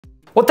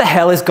What the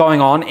hell is going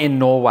on in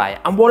Norway?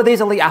 And what are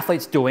these elite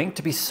athletes doing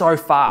to be so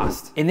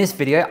fast? In this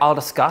video, I'll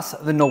discuss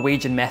the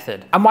Norwegian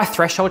method and why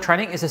threshold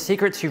training is a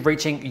secret to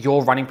reaching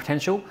your running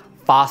potential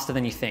faster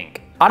than you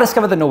think. I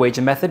discovered the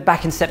Norwegian method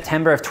back in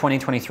September of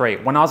 2023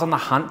 when I was on the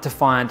hunt to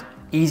find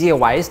easier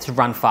ways to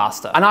run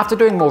faster. And after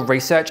doing more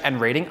research and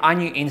reading, I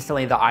knew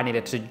instantly that I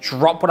needed to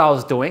drop what I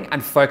was doing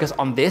and focus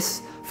on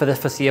this for the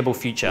foreseeable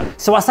future.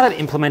 So I started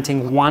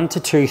implementing 1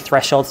 to 2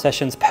 threshold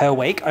sessions per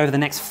week over the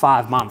next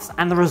 5 months,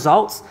 and the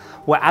results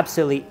were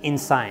absolutely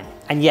insane.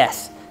 And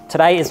yes,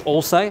 today is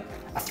also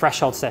a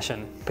threshold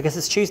session because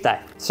it's Tuesday.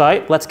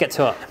 So let's get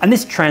to it. And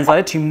this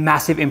translated to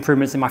massive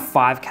improvements in my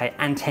 5K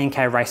and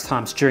 10K race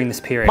times during this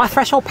period. My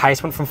threshold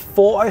pace went from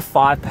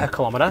 4:05 per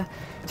kilometer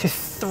to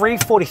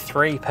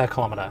 3:43 per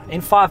kilometer in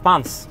 5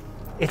 months.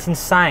 It's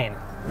insane.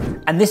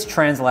 And this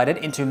translated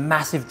into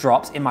massive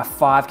drops in my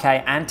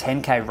 5K and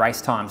 10K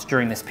race times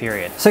during this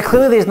period. So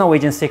clearly these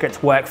Norwegian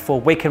secrets work for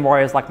weekend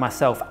warriors like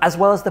myself, as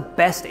well as the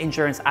best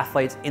endurance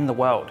athletes in the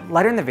world.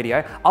 Later in the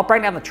video, I'll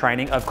break down the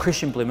training of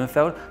Kristian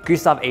Blummenfelt,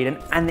 Gustav Iden,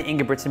 and the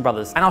Ingebrigtsen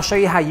brothers, and I'll show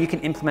you how you can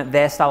implement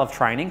their style of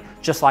training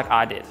just like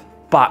I did.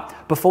 But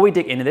before we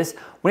dig into this,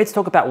 we need to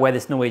talk about where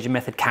this Norwegian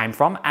method came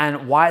from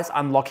and why it's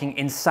unlocking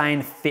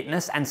insane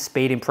fitness and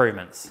speed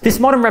improvements. This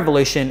modern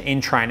revolution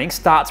in training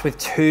starts with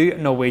 2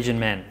 Norwegian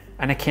men,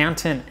 an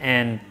accountant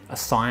and a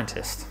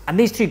scientist. And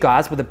these 2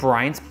 guys were the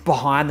brains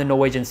behind the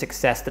Norwegian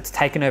success that's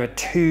taken over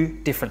 2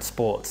 different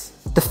sports.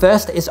 The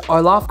first is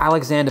Olaf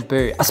Alexander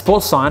Boo, a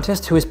sports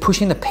scientist who is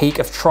pushing the peak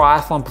of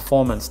triathlon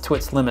performance to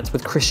its limits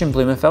with Kristian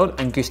Blummenfelt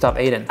and Gustav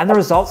Iden. And the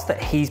results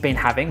that he's been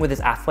having with his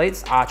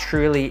athletes are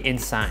truly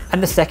insane.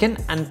 And the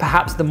second, and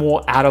perhaps the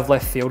more out of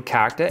left field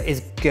character,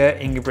 is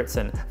Gert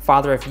Ingebrigtsen,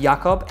 father of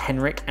Jakob,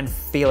 Henrik, and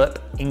Philip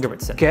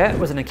Ingebrigtsen. Gert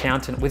was an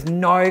accountant with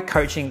no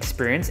coaching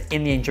experience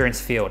in the endurance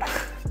field.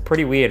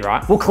 Pretty weird,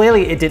 right? Well,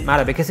 clearly it didn't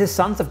matter because his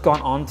sons have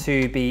gone on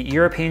to be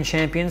European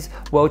champions,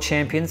 world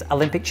champions,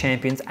 Olympic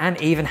champions, and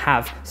even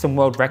have some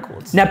world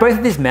records. Now, both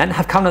of these men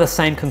have come to the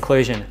same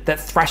conclusion, that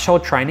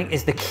threshold training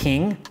is the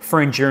king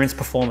for endurance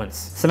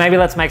performance. So maybe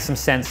let's make some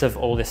sense of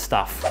all this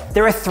stuff.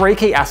 There are 3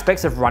 key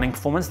aspects of running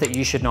performance that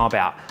you should know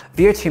about: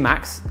 VO2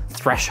 max,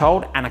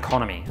 threshold, and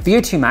economy.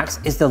 VO2 max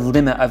is the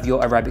limit of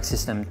your aerobic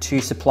system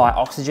to supply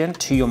oxygen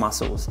to your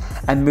muscles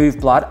and move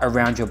blood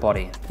around your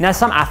body. Now,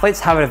 some athletes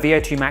have a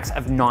VO2 max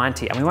of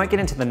 90, and we won't get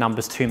into the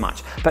numbers too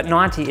much, but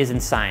 90 is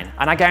insane.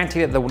 And I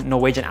guarantee that the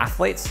Norwegian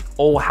athletes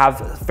all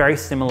have very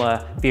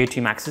similar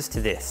VO2 maxes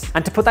to this.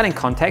 And to put that in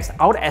context,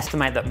 I would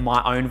estimate that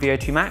my own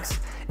VO2 max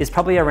is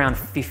probably around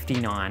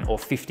 59 or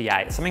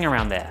 58, something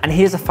around there. And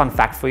here's a fun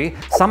fact for you.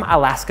 Some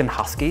Alaskan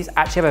Huskies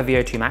actually have a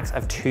VO2 max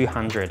of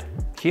 200.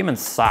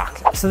 Humans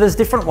suck. So there's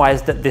different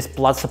ways that this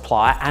blood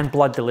supply and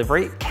blood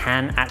delivery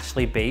can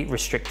actually be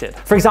restricted.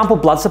 For example,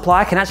 blood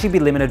supply can actually be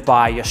limited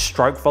by your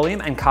stroke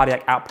volume and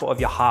cardiac output of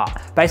your heart.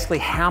 Basically,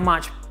 how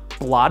much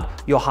blood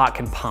your heart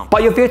can pump.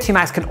 But your VO2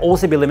 max can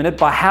also be limited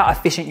by how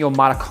efficient your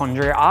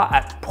mitochondria are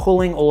at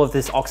pulling all of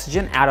this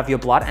oxygen out of your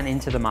blood and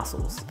into the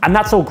muscles. And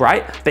that's all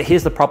great, but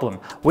here's the problem.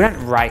 We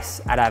don't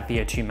race at our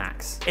VO2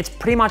 max. It's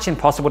pretty much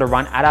impossible to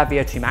run at our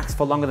VO2 max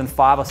for longer than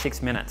 5 or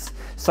 6 minutes.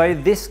 So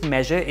this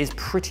measure is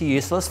pretty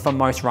useless for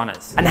most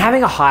runners. And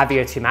having a high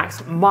VO2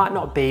 max might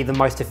not be the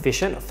most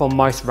efficient for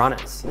most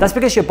runners. That's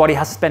because your body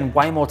has to spend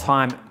way more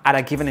time at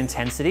a given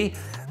intensity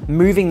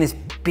moving this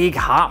big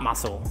heart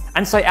muscle.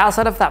 And so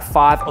outside of that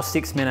 5 or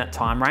 6 minute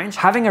time range,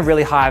 having a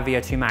really high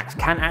VO2 max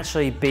can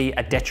actually be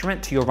a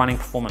detriment to your running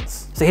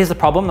performance. So here's the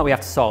problem that we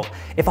have to solve.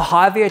 If a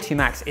high VO2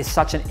 max is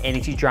such an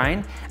energy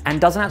drain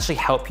and doesn't actually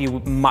help you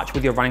much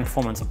with your running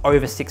performance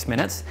over 6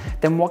 minutes,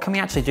 then what can we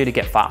actually do to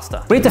get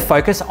faster? We need to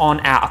focus on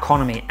our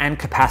economy and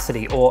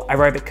capacity, or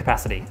aerobic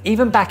capacity.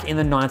 Even back in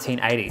the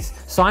 1980s,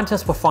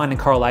 scientists were finding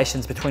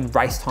correlations between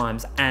race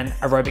times and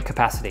aerobic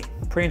capacity.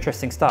 Pretty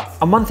interesting stuff.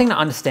 And one thing to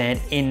understand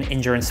in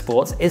endurance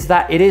sports is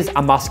that it is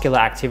a muscular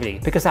activity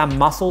because our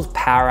muscles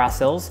power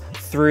ourselves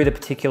through the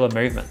particular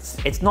movements.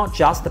 It's not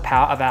just the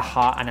power of our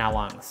heart and our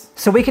lungs.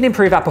 So we can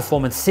improve our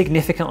performance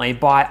significantly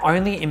by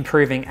only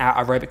improving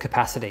our aerobic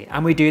capacity.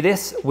 And we do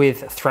this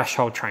with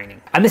threshold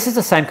training. And this is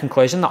the same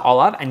conclusion that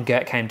Olav and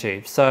Gert came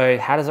to. So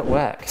how does it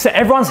work? So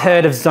everyone's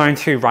heard of zone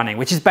 2 running,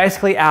 which is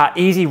basically our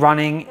easy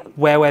running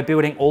where we're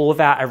building all of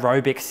our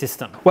aerobic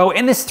system. Well,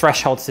 in this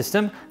threshold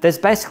system, there's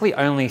basically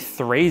only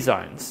 3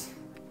 zones.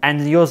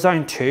 And your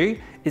zone 2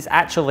 is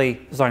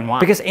actually zone 1.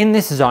 Because in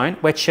this zone,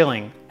 we're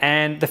chilling.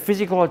 And the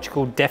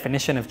physiological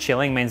definition of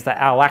chilling means that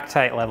our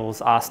lactate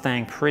levels are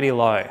staying pretty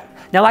low.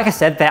 Now, like I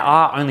said, there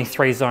are only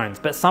 3 zones,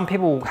 but some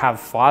people have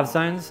 5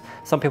 zones,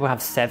 some people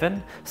have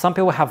 7, some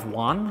people have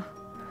 1,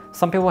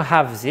 some people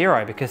have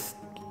 0 because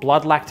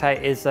blood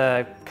lactate is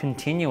a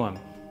continuum.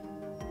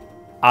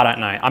 I don't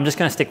know, I'm just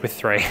gonna stick with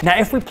 3. Now,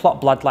 if we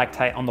plot blood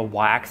lactate on the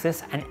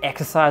y-axis and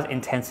exercise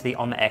intensity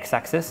on the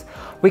x-axis,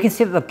 we can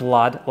see that the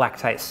blood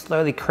lactate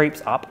slowly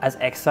creeps up as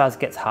exercise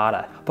gets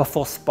harder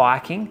before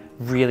spiking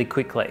really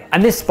quickly.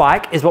 And this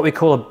spike is what we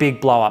call a big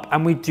blow up,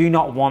 and we do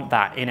not want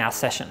that in our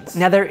sessions.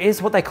 Now there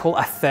is what they call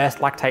a first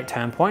lactate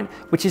turn point,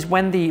 which is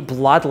when the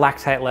blood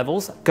lactate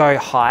levels go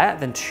higher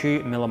than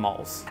 2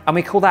 millimoles. And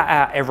we call that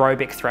our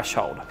aerobic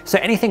threshold. So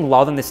anything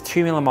lower than this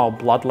 2 millimole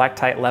blood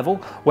lactate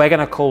level, we're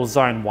gonna call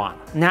zone 1.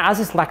 Now as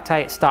this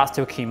lactate starts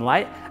to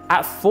accumulate,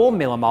 at 4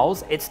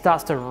 millimoles, it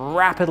starts to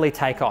rapidly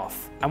take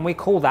off. And we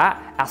call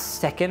that our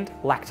second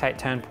lactate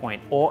turn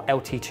point, or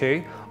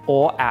LT2,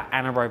 or our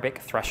anaerobic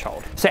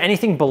threshold. So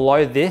anything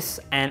below this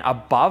and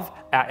above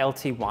our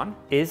LT1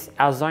 is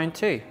our zone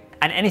 2.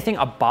 And anything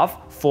above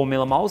 4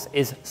 millimoles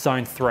is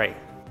zone 3.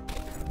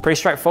 Pretty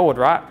straightforward,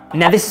 right?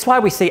 Now this is why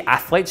we see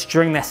athletes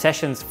during their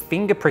sessions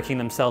finger pricking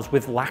themselves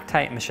with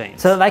lactate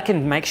machines, so that they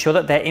can make sure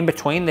that they're in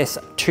between this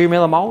 2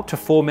 millimole to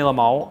 4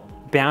 millimole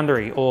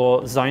boundary,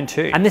 or zone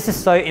 2. And this is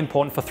so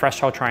important for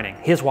threshold training.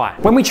 Here's why.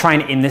 When we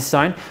train in this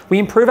zone, we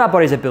improve our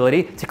body's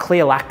ability to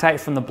clear lactate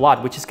from the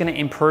blood, which is going to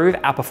improve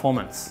our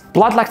performance.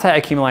 Blood lactate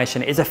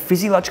accumulation is a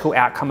physiological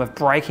outcome of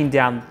breaking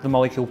down the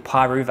molecule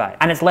pyruvate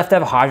and its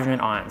leftover hydrogen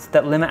ions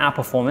that limit our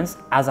performance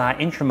as our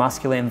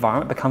intramuscular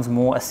environment becomes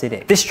more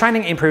acidic. This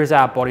training improves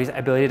our body's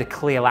ability to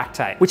clear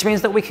lactate, which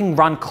means that we can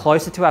run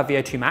closer to our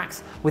VO2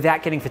 max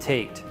without getting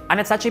fatigued. And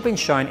it's actually been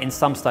shown in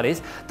some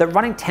studies that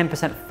running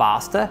 10%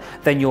 faster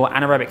than your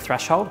anaerobic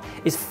threshold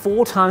is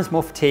 4 times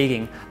more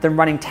fatiguing than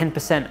running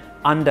 10%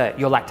 under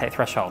your lactate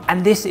threshold.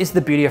 And this is the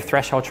beauty of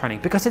threshold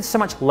training. Because it's so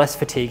much less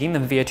fatiguing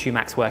than VO2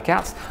 max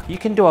workouts, you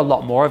can do a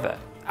lot more of it.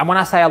 And when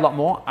I say a lot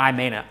more, I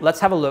mean it.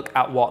 Let's have a look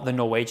at what the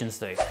Norwegians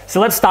do.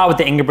 So let's start with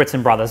the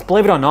Ingebrigtsen brothers.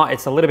 Believe it or not,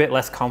 it's a little bit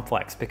less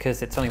complex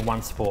because it's only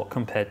one sport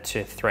compared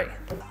to 3.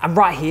 And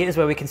right here is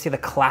where we can see the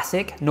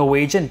classic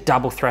Norwegian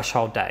double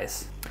threshold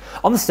days.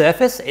 On the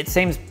surface, it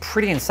seems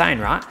pretty insane,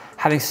 right?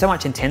 Having so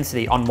much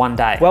intensity on one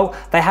day. Well,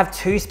 they have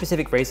 2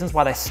 specific reasons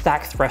why they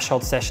stack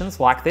threshold sessions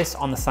like this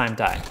on the same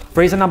day.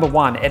 Reason number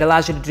 1, it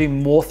allows you to do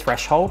more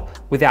threshold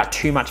without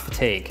too much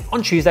fatigue.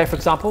 On Tuesday, for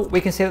example,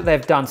 we can see that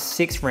they've done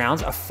 6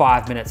 rounds of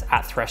 5 minutes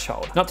at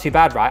threshold. Not too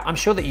bad, right? I'm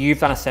sure that you've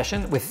done a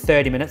session with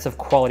 30 minutes of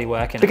quality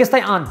work in it. Because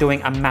they aren't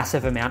doing a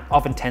massive amount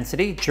of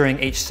intensity during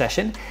each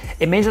session,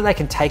 it means that they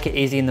can take it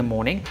easy in the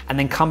morning and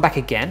then come back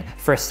again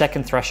for a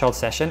second threshold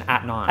session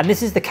at night. And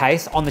this is the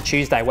case on the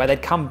Tuesday, where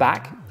they'd come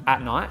back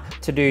at night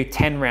to do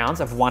 10 rounds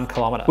of 1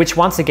 kilometer, which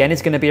once again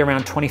is going to be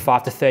around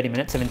 25 to 30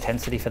 minutes of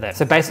intensity for them.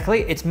 So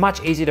basically, it's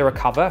much easier to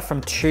recover from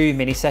 2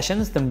 mini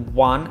sessions than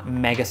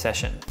 1 mega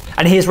session.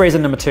 And here's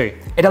reason number 2.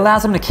 It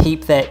allows them to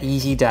keep their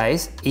easy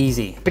days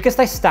easy. Because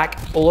they stack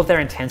all of their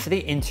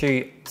intensity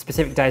into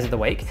specific days of the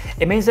week,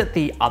 it means that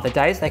the other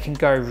days they can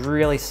go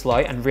really slow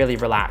and really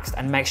relaxed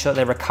and make sure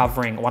they're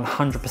recovering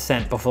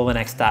 100% before the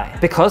next day,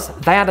 because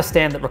they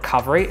understand that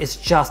recovery is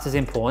just as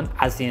important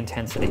as the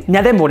intensity.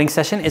 Now their morning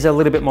session is a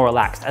little bit more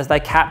relaxed, as they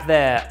cap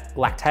their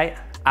lactate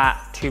at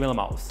 2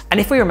 millimoles. And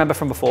if we remember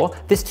from before,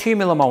 this 2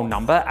 millimole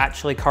number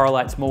actually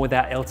correlates more with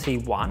our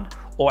LT1,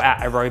 or our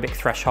aerobic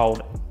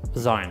threshold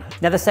zone.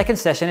 Now the second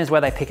session is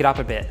where they pick it up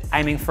a bit,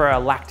 aiming for a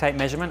lactate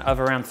measurement of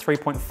around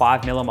 3.5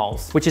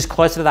 millimoles, which is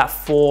closer to that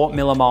 4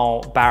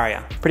 millimole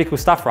barrier. Pretty cool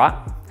stuff, right?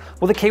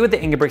 Well, the key with the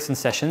Ingebrigtsen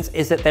sessions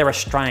is that they're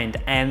restrained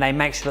and they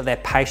make sure that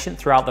they're patient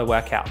throughout their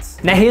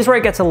workouts. Now here's where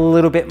it gets a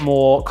little bit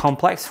more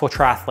complex for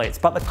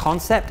triathletes, but the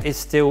concept is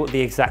still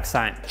the exact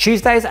same.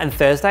 Tuesdays and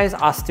Thursdays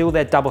are still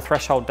their double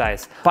threshold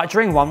days, but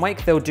during 1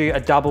 week, they'll do a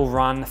double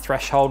run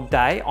threshold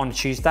day on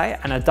Tuesday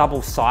and a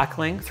double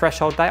cycling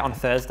threshold day on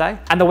Thursday.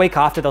 And the week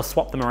after, they'll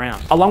swap them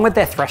around. Along with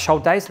their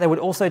threshold days, they would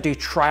also do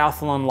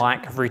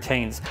triathlon-like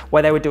routines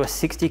where they would do a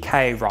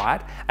 60K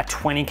ride, a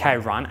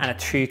 20K run, and a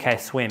 2K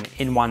swim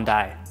in 1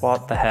 day.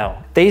 What the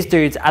hell? These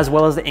dudes, as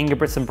well as the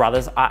Ingebrigtsen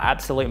brothers, are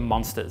absolute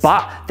monsters.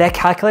 But their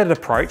calculated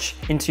approach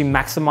into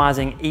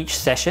maximizing each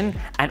session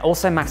and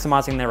also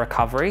maximizing their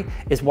recovery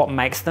is what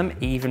makes them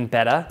even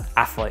better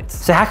athletes.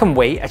 So how can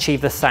we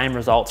achieve the same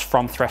results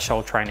from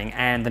threshold training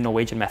and the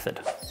Norwegian method?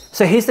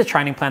 So here's the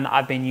training plan that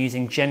I've been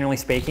using, generally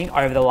speaking,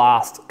 over the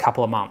last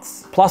couple of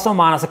months. Plus or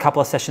minus a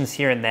couple of sessions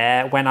here and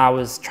there when I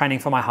was training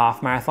for my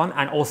half marathon,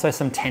 and also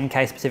some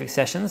 10K specific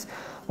sessions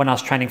when I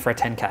was training for a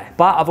 10K.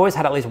 But I've always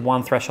had at least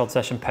 1 threshold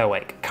session per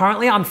week.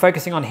 Currently, I'm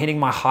focusing on hitting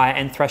my higher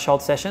end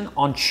threshold session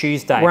on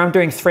Tuesday, where I'm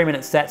doing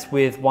 3-minute sets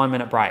with 1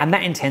 minute break. And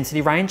that intensity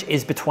range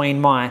is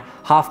between my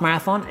half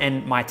marathon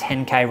and my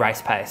 10K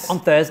race pace. On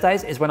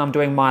Thursdays is when I'm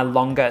doing my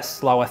longer,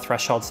 slower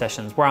threshold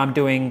sessions, where I'm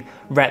doing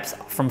reps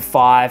from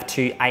 5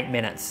 to 8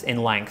 minutes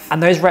in length.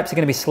 And those reps are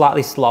gonna be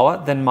slightly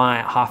slower than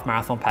my half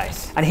marathon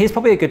pace. And here's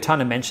probably a good time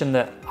to mention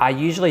that I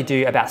usually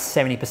do about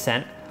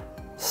 70%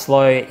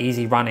 slow,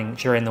 easy running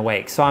during the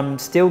week. So I'm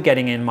still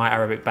getting in my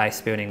aerobic base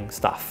building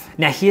stuff.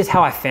 Now here's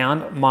how I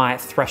found my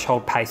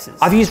threshold paces.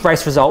 I've used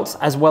race results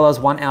as well as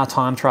 1-hour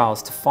time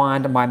trials to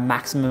find my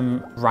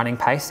maximum running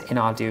pace in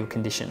ideal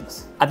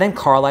conditions. I then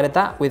correlated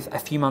that with a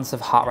few months of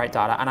heart rate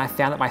data, and I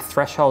found that my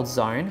threshold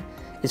zone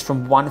is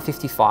from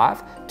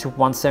 155 to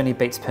 170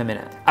 beats per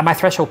minute. And my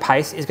threshold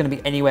pace is gonna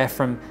be anywhere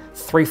from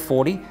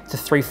 340 to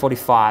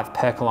 345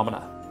 per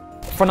kilometer.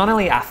 For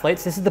non-elite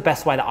athletes, this is the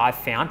best way that I've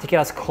found to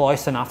get us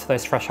close enough to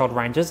those threshold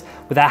ranges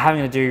without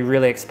having to do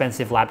really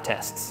expensive lab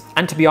tests.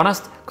 And to be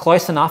honest,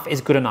 close enough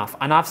is good enough,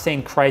 and I've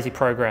seen crazy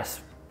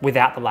progress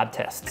without the lab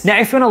tests. Now,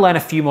 if you want to learn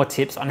a few more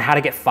tips on how to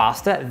get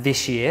faster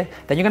this year,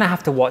 then you're going to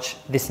have to watch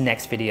this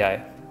next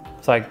video.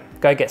 So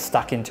go get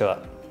stuck into it.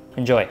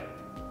 Enjoy.